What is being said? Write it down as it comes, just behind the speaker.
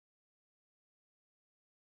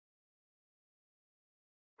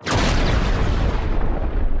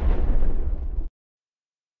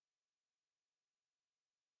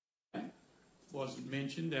wasn't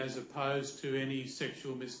mentioned as opposed to any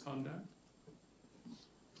sexual misconduct?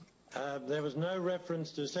 There was no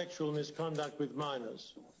reference to sexual misconduct with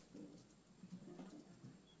minors.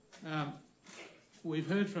 We've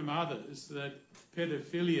heard from others that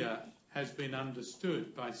pedophilia has been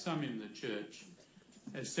understood by some in the church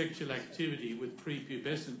as sexual activity with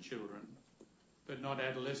prepubescent children, but not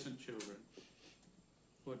adolescent children.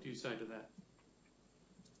 What do you say to that?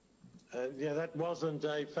 Yeah, that wasn't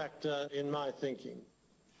a factor in my thinking.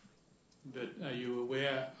 But are you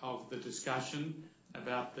aware of the discussion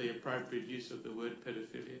about the appropriate use of the word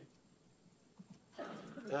pedophilia?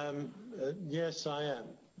 Yes, I am.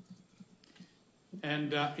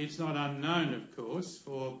 And it's not unknown, of course,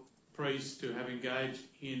 for priests to have engaged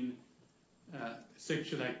in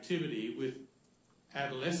sexual activity with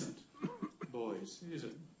adolescent boys, is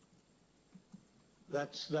it?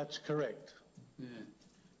 That's correct. Yeah.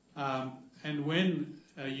 And when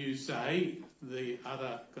you say the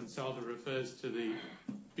other consultant refers to the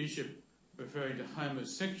bishop referring to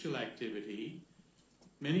homosexual activity,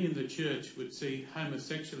 many in the church would see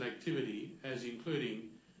homosexual activity as including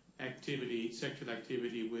sexual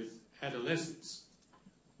activity with adolescents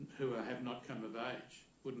who have not come of age,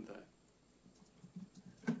 wouldn't they?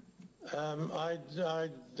 I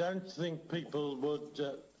don't think people would...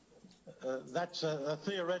 that's a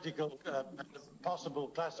theoretical possible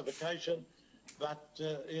classification, but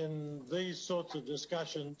in these sorts of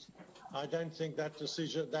discussions, I don't think that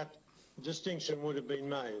distinction would have been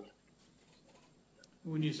made.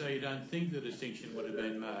 When you say you don't think the distinction would have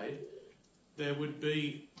been made,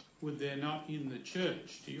 would there not in the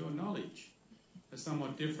church, to your knowledge, a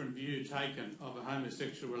somewhat different view taken of a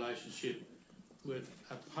homosexual relationship with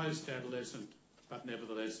a post-adolescent but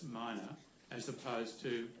nevertheless minor, as opposed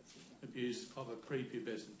to abuse of a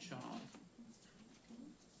prepubescent child?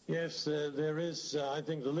 Yes, there is. I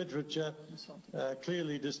think the literature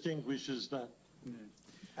clearly distinguishes that. Yeah.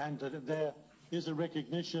 And there is a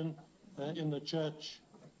recognition in the church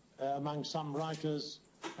among some writers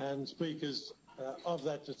and speakers of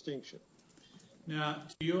that distinction. Now,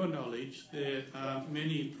 to your knowledge, there are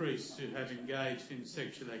many priests who have engaged in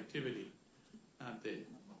sexual activity, aren't there?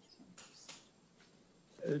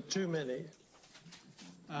 Too many.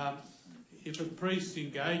 If a priest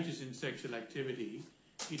engages in sexual activity,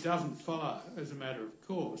 it doesn't follow, as a matter of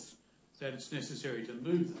course, that it's necessary to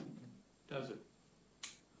move them, does it?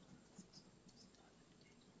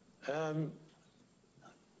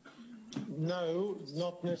 No,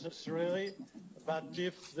 not necessarily. But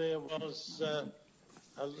if there was,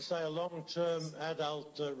 say, a long-term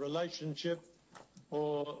adult relationship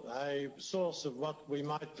or a source of what we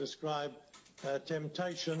might describe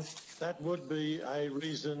temptation, that would be a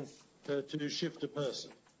reason to shift a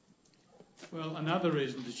person. Well, another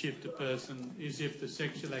reason to shift a person is if the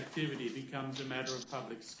sexual activity becomes a matter of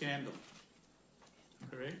public scandal.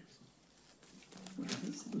 Correct?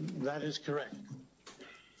 That is correct.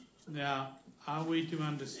 Now, are we to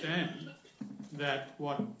understand that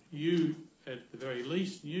what you, at the very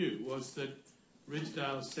least, knew was that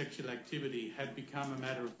Ridsdale's sexual activity had become a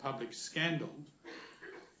matter of public scandal,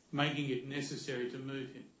 making it necessary to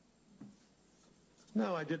move him?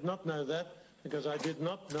 No, I did not know that, because I did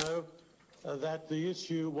not know that the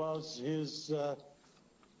issue was his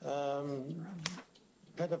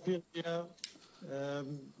pedophilia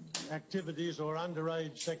activities or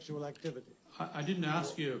underage sexual activity. I didn't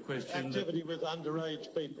ask you a question... Activity with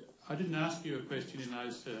underage people. I didn't ask you a question in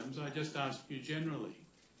those terms. I just asked you generally.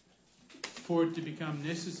 For it to become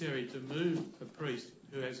necessary to move a priest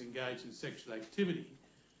who has engaged in sexual activity,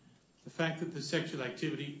 the fact that the sexual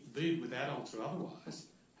activity, be it with adults or otherwise,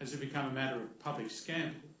 has become a matter of public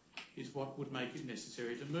scandal is what would make it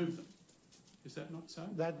necessary to move them. Is that not so?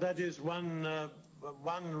 That is one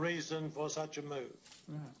reason for such a move.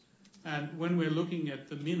 Right. And when we're looking at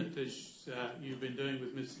the minute, as you've been doing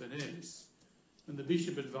with Ms. Vaness, and the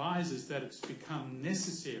Bishop advises that it's become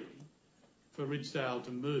necessary for Ridsdale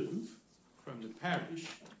to move from the parish,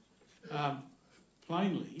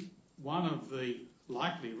 plainly, one of the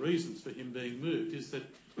likely reasons for him being moved is that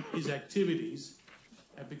his activities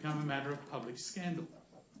have become a matter of public scandal.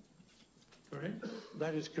 Correct?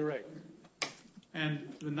 That is correct.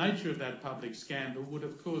 And the nature of that public scandal would,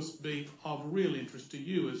 of course, be of real interest to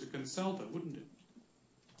you as a consultant, wouldn't it?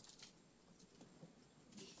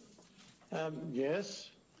 Yes.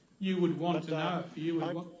 You would want to know. You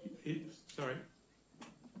would sorry.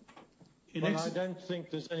 Well, I don't think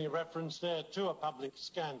there's any reference there to a public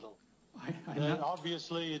scandal. I know.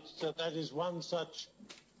 Obviously, that is one such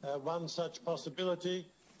possibility.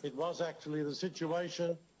 It was actually the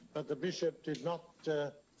situation, but the bishop did not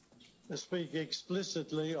speak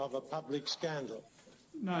explicitly of a public scandal.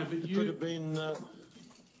 No, but It could have been...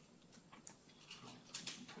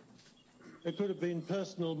 it could have been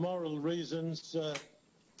personal moral reasons,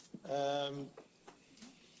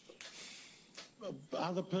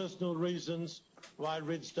 other personal reasons why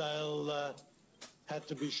Ridsdale had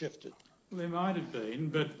to be shifted. Well, there might have been,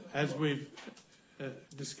 but as we've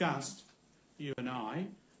discussed, you and I,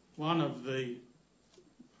 one of the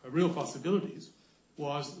real possibilities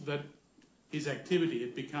was that his activity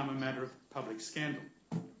had become a matter of public scandal,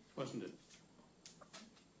 wasn't it?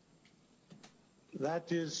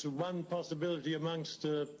 That is one possibility amongst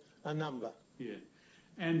a number. Yeah.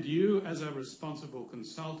 And you, as a responsible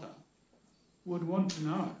consultant, would want to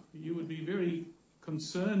know, you would be very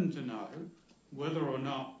concerned to know whether or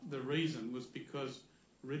not the reason was because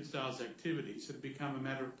Ridsdale's activities had become a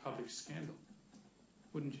matter of public scandal,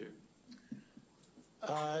 wouldn't you?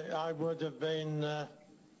 I would have been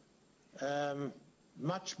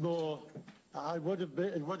much more... it would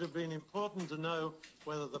have been important to know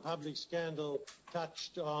whether the public scandal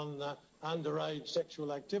touched on underage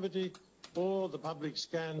sexual activity or the public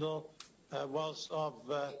scandal was of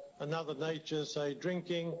another nature, say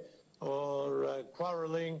drinking or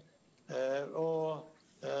quarreling or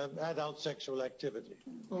adult sexual activity.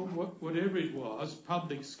 Well, whatever it was,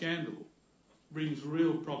 public scandal brings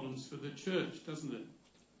real problems for the church, doesn't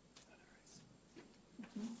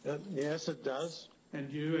it? Yes, it does. And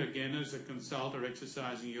you, again, as a consultant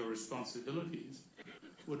exercising your responsibilities,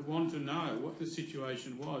 would want to know what the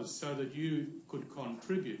situation was so that you could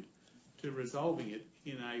contribute to resolving it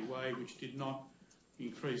in a way which did not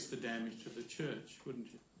increase the damage to the church, wouldn't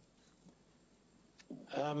you?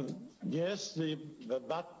 Yes,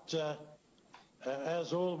 but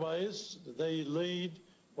as always, the lead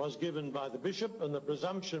was given by the bishop, and the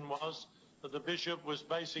presumption was that the bishop was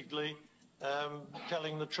basically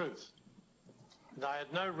telling the truth. And I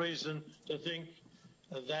had no reason to think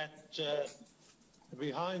that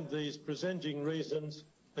behind these presenting reasons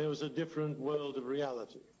there was a different world of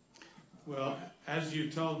reality. Well, as you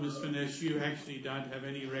told Ms. Finesse, you actually don't have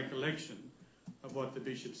any recollection of what the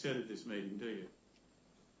bishop said at this meeting, do you?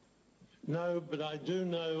 No, but I do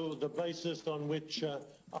know the basis on which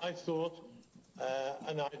I thought,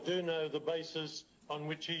 and I do know the basis on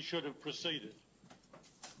which he should have proceeded.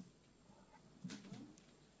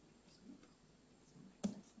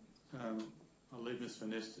 I'll leave Ms.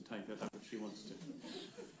 Finesse to take that up if she wants to.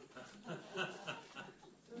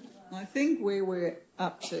 I think where we're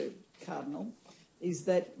up to, Cardinal, is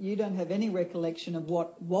that you don't have any recollection of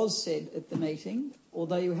what was said at the meeting,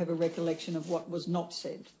 although you have a recollection of what was not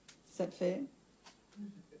said. Is that fair?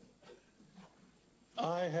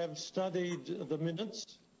 I have studied the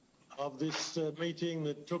minutes of this meeting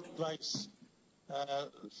that took place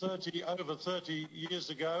over 30 years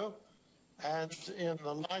ago, and in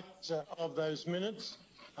the light of those minutes,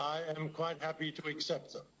 I am quite happy to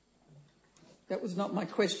accept them. That was not my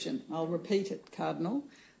question. I'll repeat it, Cardinal.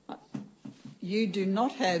 You do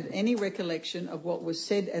not have any recollection of what was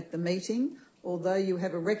said at the meeting, although you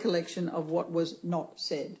have a recollection of what was not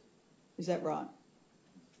said. Is that right?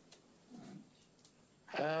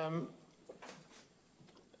 I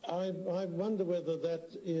wonder whether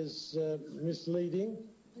that is misleading.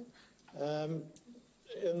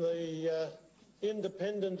 In the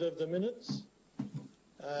independent of the minutes,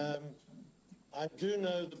 I do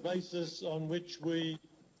know the basis on which we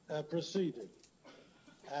proceeded,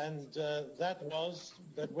 and that was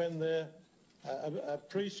that when a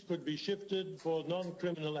priest could be shifted for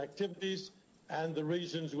non-criminal activities and the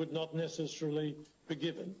reasons would not necessarily be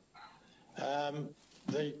given.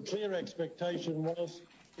 The clear expectation was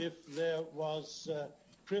if there was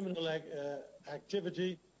criminal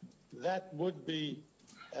activity, that would be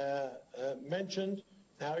mentioned.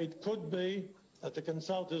 Now, it could be that the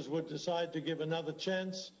consultants would decide to give another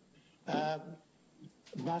chance,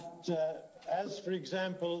 but as, for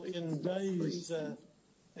example, in Day's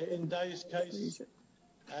case,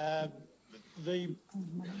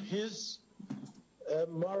 his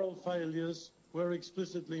moral failures were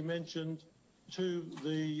explicitly mentioned to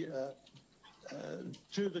the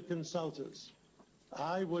consultants.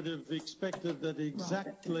 I would have expected that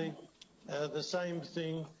exactly the same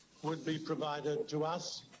thing would be provided to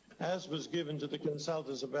us as was given to the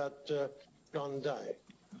consultants about John Day.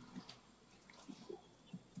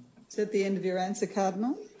 Is that the end of your answer,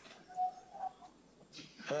 Cardinal?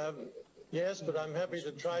 Yes, but I'm happy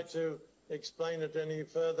to try to explain it any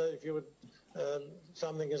further if you would.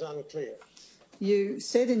 Something is unclear. You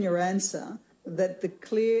said in your answer that the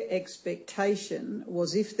clear expectation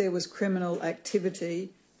was if there was criminal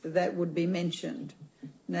activity, that would be mentioned.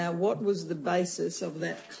 Now, what was the basis of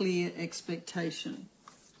that clear expectation?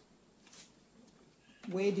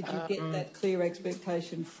 Where did you get that clear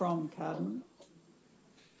expectation from, Cardinal?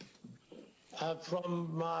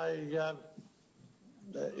 From my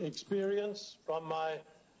experience, from my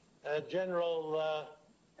general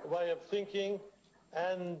way of thinking,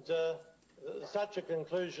 and such a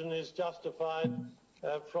conclusion is justified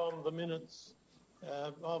from the minutes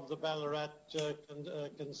of the Ballarat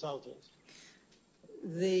consultants.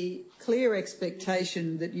 The clear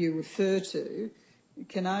expectation that you refer to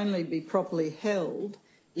can only be properly held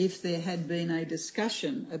if there had been a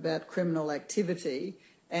discussion about criminal activity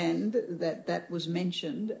and that was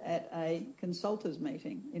mentioned at a consultants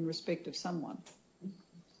meeting in respect of someone.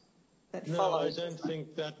 That follows. I don't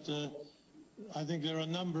think that. I think there are a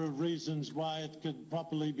number of reasons why it could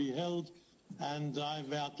properly be held, and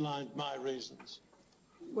I've outlined my reasons.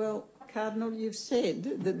 Well, Cardinal, you've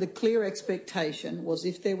said that the clear expectation was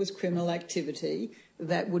if there was criminal activity,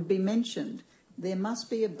 that would be mentioned. There must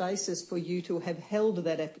be a basis for you to have held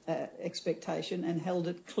that expectation and held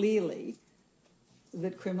it clearly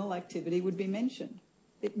that criminal activity would be mentioned.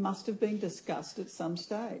 It must have been discussed at some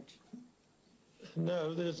stage.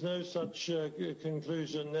 No, there's no such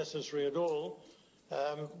conclusion necessary at all.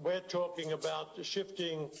 We're talking about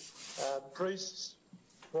shifting priests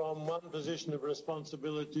from one position of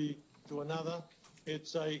responsibility to another.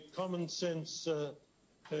 It's a common sense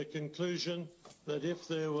conclusion that if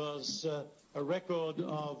there was a record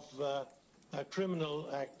of criminal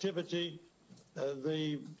activity,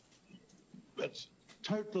 it's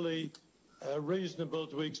totally reasonable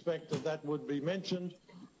to expect that that would be mentioned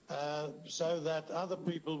so that other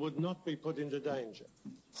people would not be put into danger.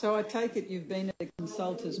 So I take it you've been at a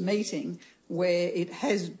consultants meeting where it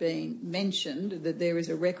has been mentioned that there is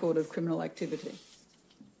a record of criminal activity.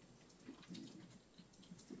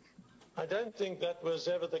 I don't think that was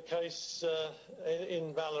ever the case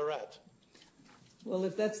in Ballarat. Well,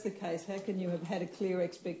 if that's the case, how can you have had a clear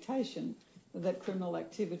expectation that criminal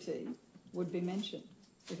activity would be mentioned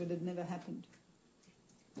if it had never happened?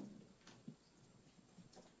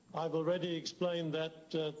 I've already explained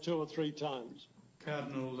that 2 or 3 times.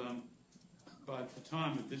 Cardinal, by the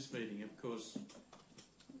time of this meeting, of course,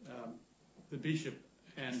 the Bishop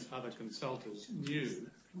and other consultants knew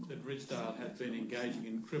that Ridsdale had been engaging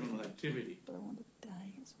in criminal activity,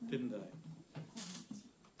 didn't they?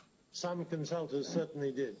 Some consultants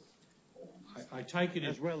certainly did. I take it,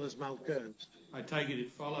 as well as Malkerns. I take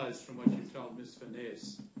it follows from what you've told Ms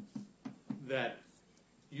Furness that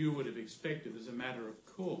you would have expected as a matter of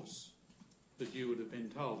course that you would have been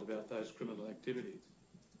told about those criminal activities.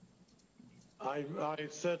 I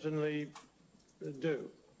certainly do.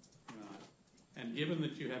 Right. And given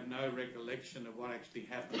that you have no recollection of what actually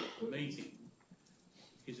happened at the meeting,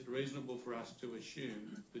 is it reasonable for us to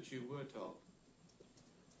assume that you were told?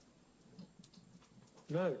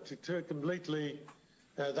 No, to completely,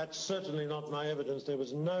 that's certainly not my evidence. There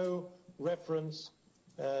was no reference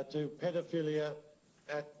to pedophilia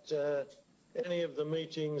at any of the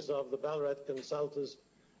meetings of the Ballarat consultants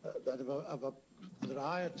that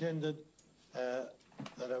I attended, that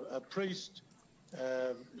a priest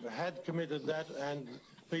had committed that and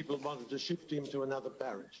people wanted to shift him to another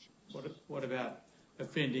parish. What about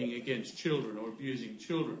offending against children or abusing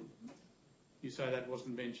children? You say that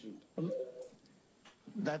wasn't mentioned.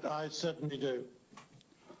 That I certainly do.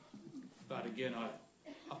 But again,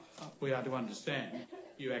 we are to understand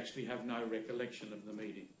you actually have no recollection of the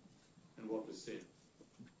meeting and what was said.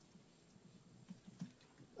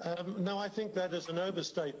 No, I think that is an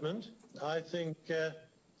overstatement. I think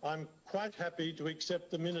I'm quite happy to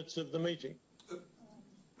accept the minutes of the meeting.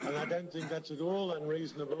 And I don't think that's at all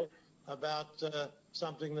unreasonable about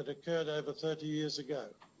something that occurred over 30 years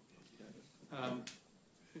ago.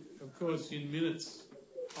 Of course, in minutes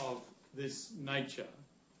of this nature,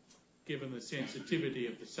 given the sensitivity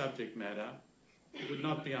of the subject matter, it would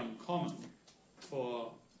not be uncommon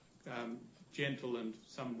for gentle and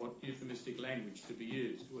somewhat euphemistic language to be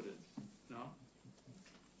used, would it? No?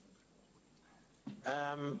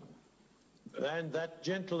 And that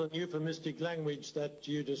gentle and euphemistic language that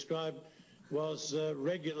you described was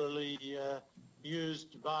regularly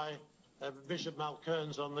used by Bishop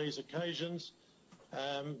Malkerns on these occasions,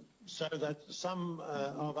 so that some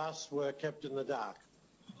of us were kept in the dark.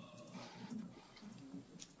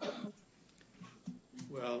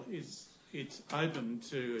 Well, it's open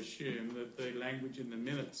to assume that the language in the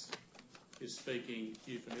minutes is speaking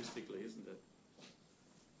euphemistically, isn't it?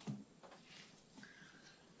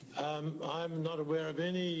 I'm not aware of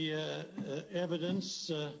any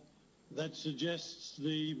evidence that suggests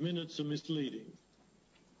the minutes are misleading.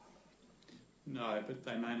 No, but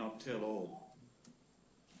they may not tell all.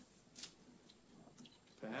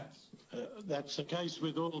 Perhaps? That's the case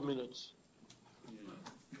with all minutes.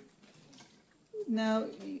 Now,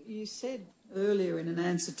 you said earlier in an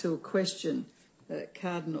answer to a question,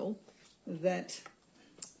 Cardinal, that,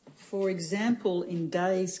 for example, in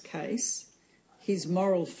Day's case, his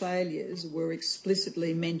moral failures were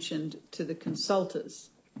explicitly mentioned to the consultors.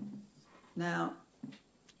 Now,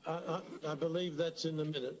 I believe that's in the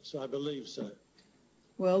minutes. I believe so.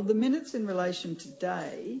 well, the minutes in relation to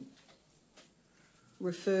Day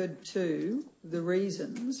referred to the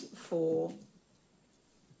reasons for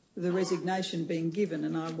the resignation being given,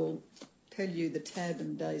 and I will tell you the tab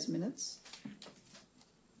in Day's minutes.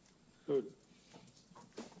 Good.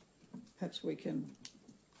 Perhaps we can...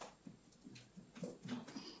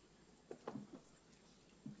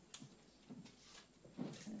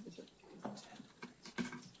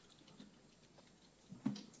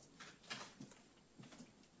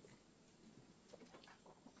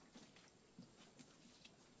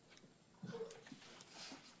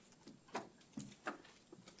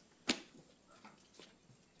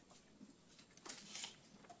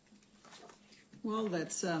 While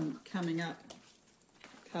that's coming up,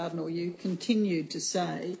 Cardinal, you continued to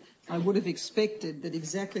say, I would have expected that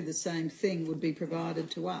exactly the same thing would be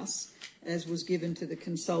provided to us as was given to the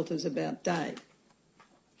consultors about Day.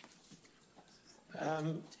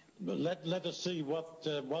 Let us see what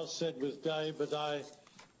was said with Day, but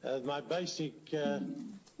my basic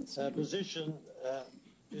position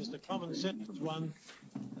is the common sense one,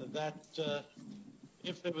 that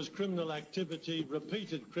if there was criminal activity,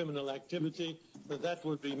 repeated criminal activity, that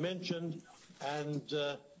would be mentioned, and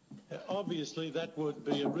obviously that would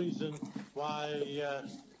be a reason why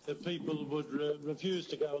the people would refuse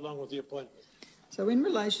to go along with the appointment. So in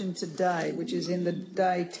relation to Day, which is in the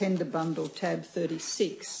Day Tender Bundle, tab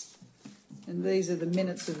 36, and these are the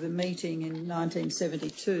minutes of the meeting in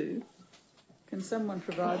 1972, can someone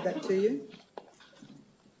provide that to you?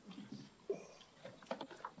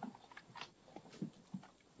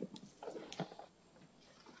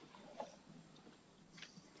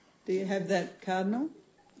 Do you have that, Cardinal?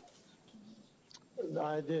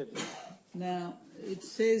 I did. Now, it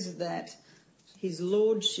says that His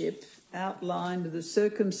Lordship outlined the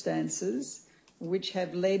circumstances which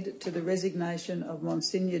have led to the resignation of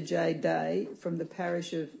Monsignor J. Day from the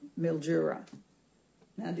parish of Mildura.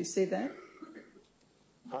 Now, do you see that?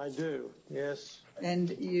 I do, yes.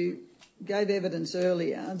 And you gave evidence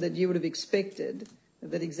earlier that you would have expected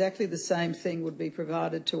that exactly the same thing would be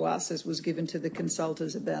provided to us as was given to the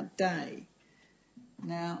consultors about Day.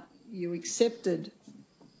 Now, you accepted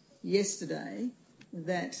yesterday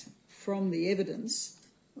that from the evidence,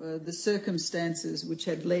 the circumstances which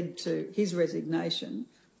had led to his resignation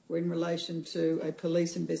were in relation to a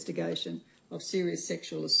police investigation of serious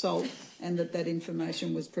sexual assault, and that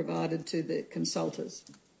information was provided to the consultors.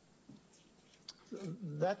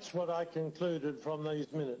 That's what I concluded from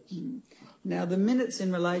these minutes. Now, the minutes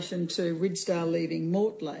in relation to Ridsdale leaving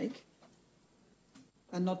Mortlake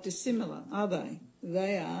are not dissimilar, are they?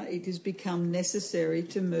 They are, it has become necessary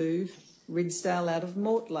to move Ridsdale out of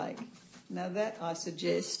Mortlake. Now, that, I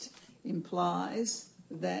suggest, implies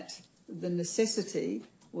that the necessity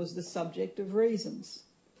was the subject of reasons.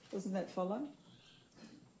 Doesn't that follow?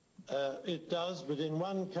 It does, but in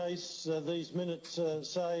one case, these minutes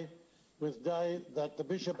say with Day that the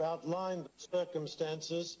Bishop outlined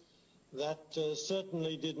circumstances that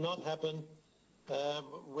certainly did not happen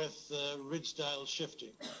with Ridsdale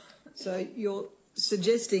shifting. So you're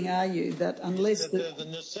suggesting, are you, that unless... That the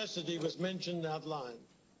necessity was mentioned, outlined.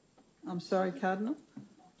 I'm sorry, Cardinal?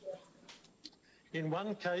 In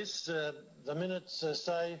one case, the minutes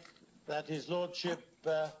say that His Lordship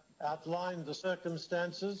outlined the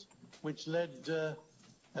circumstances which led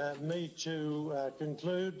me to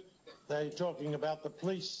conclude they're talking about the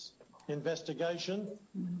police investigation,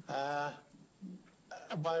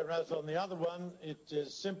 whereas on the other one it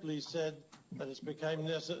is simply said that it's become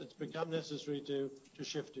necessary to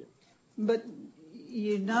shift him. But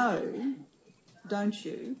you know, don't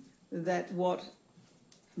you, that what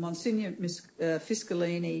Monsignor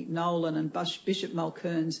Fiscalini, Nolan and Bishop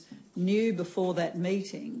Mulcairns knew before that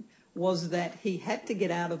meeting was that he had to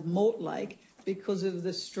get out of Mortlake because of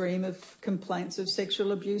the stream of complaints of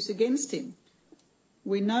sexual abuse against him.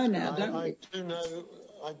 We know now, don't we?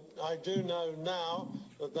 I do know now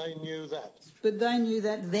that they knew that. But they knew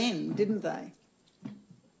that then, didn't they?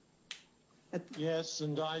 Yes,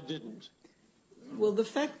 and I didn't. Well, the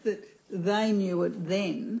fact that they knew it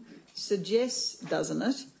then suggests, doesn't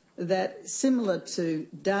it, that similar to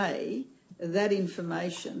Day, that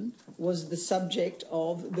information was the subject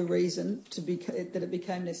of the reason that it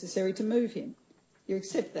became necessary to move him. You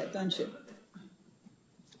accept that, don't you?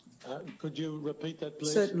 Could you repeat that,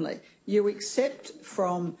 please? Certainly. You accept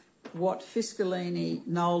from what Fiscalini,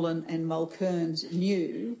 Nolan and Mulkerns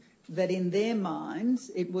knew that in their minds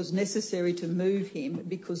it was necessary to move him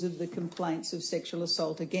because of the complaints of sexual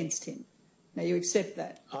assault against him. Now, you accept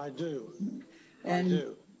that? I do. And I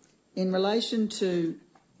do. in relation to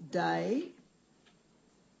Day,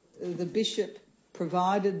 the bishop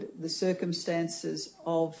provided the circumstances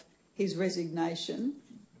of his resignation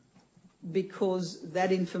because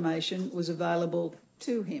that information was available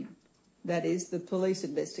to him. That is, the police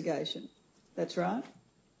investigation. That's right?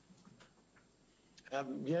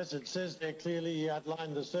 Yes, it says there clearly he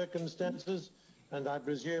outlined the circumstances, and I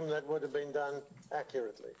presume that would have been done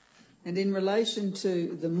accurately. And in relation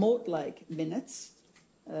to the Mortlake minutes,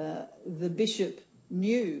 the bishop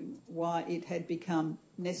knew why it had become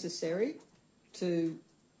necessary to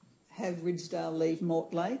have Ridsdale leave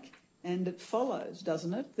Mortlake, and it follows,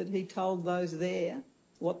 doesn't it, that he told those there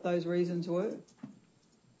what those reasons were?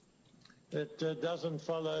 It doesn't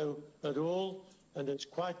follow at all, and it's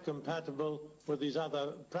quite compatible with his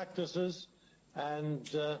other practices, and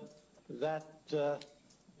that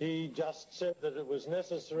he just said that it was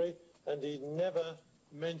necessary, and he never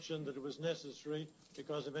mentioned that it was necessary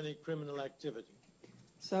because of any criminal activity.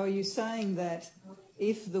 So are you saying that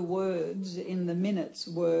if the words in the minutes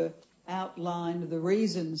were outlined the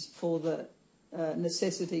reasons for the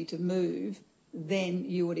necessity to move, then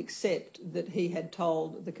you would accept that he had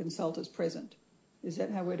told the consultants present? Is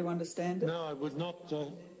that how we're to understand it? No, I would not.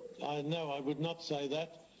 I would not say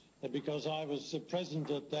that, because I was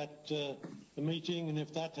present at that meeting, and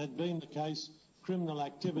if that had been the case, criminal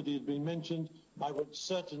activity had been mentioned, I would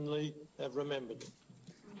certainly have remembered it.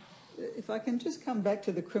 If I can just come back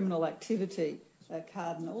to the criminal activity,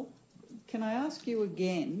 Cardinal, can I ask you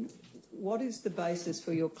again, what is the basis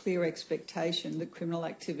for your clear expectation that criminal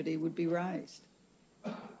activity would be raised?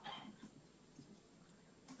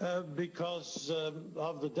 Because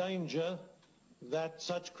of the danger that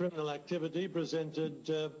such criminal activity presented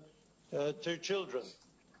to children.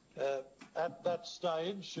 At that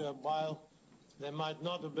stage, while there might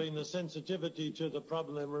not have been the sensitivity to the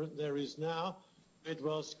problem there is now, it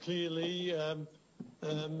was clearly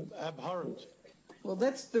abhorrent. Well,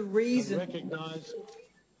 that's the reason. Recognise.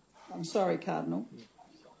 I'm sorry, Cardinal.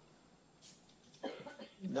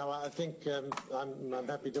 No, I think I'm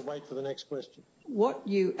happy to wait for the next question. What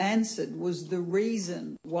you answered was the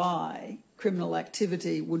reason why criminal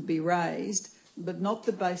activity would be raised, but not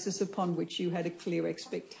the basis upon which you had a clear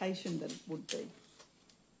expectation that it would be.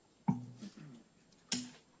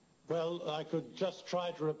 Well, I could just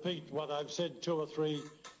try to repeat what I've said 2 or 3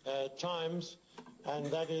 times, and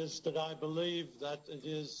that is that I believe that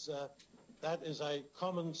that is a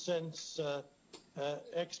common sense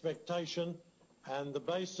expectation, and the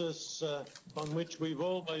basis on which we've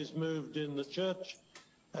always moved in the church.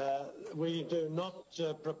 We do not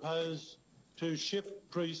propose to ship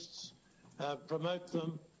priests, promote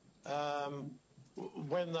them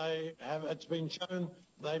when it's been shown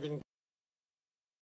they've